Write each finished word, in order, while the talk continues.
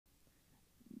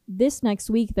This next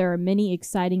week, there are many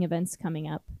exciting events coming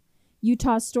up.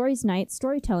 Utah Stories Night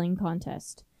Storytelling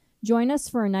Contest. Join us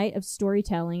for a night of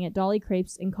storytelling at Dali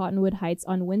Crepes in Cottonwood Heights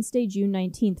on Wednesday, June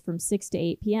 19th from 6 to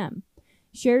 8 p.m.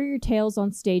 Share your tales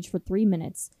on stage for 3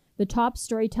 minutes. The top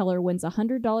storyteller wins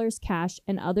 $100 cash,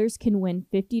 and others can win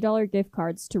 $50 gift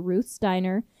cards to Ruth's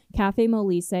Diner, Caffe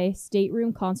Molise,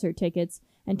 stateroom concert tickets,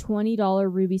 and $20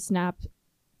 RubySnap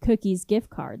Cookies gift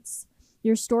cards.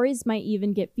 Your stories might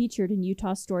even get featured in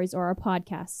Utah Stories or our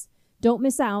podcasts. Don't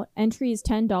miss out. Entry is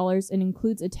 $10 and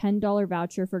includes a $10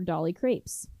 voucher for Dali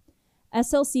Crepes.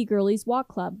 SLC Girlies Walk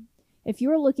Club. If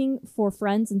you are looking for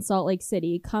friends in Salt Lake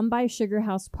City, come by Sugar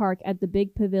House Park at the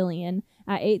Big Pavilion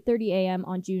at 8:30 a.m.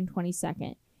 on June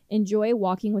 22nd. Enjoy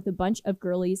walking with a bunch of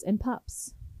girlies and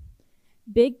pups.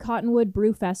 Big Cottonwood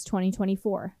Brew Fest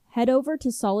 2024. Head over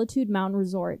to Solitude Mountain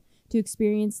Resort to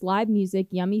experience live music,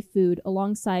 yummy food,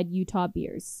 alongside Utah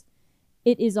beers.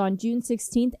 It is on June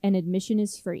 16th and admission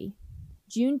is free.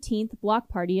 Juneteenth Block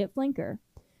Party at Flanker.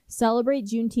 Celebrate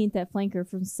Juneteenth at Flanker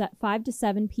from 5 to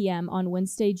 7 p.m. on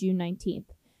Wednesday, June 19th.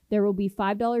 There will be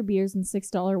 $5 beers and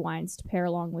 $6 wines to pair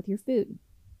along with your food.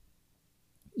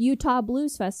 Utah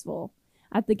Blues Festival.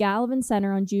 At the Gallivan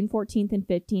Center on June 14th and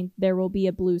 15th, there will be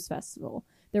a blues festival.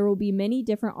 There will be many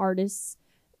different artists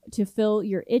to fill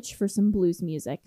your itch for some blues music.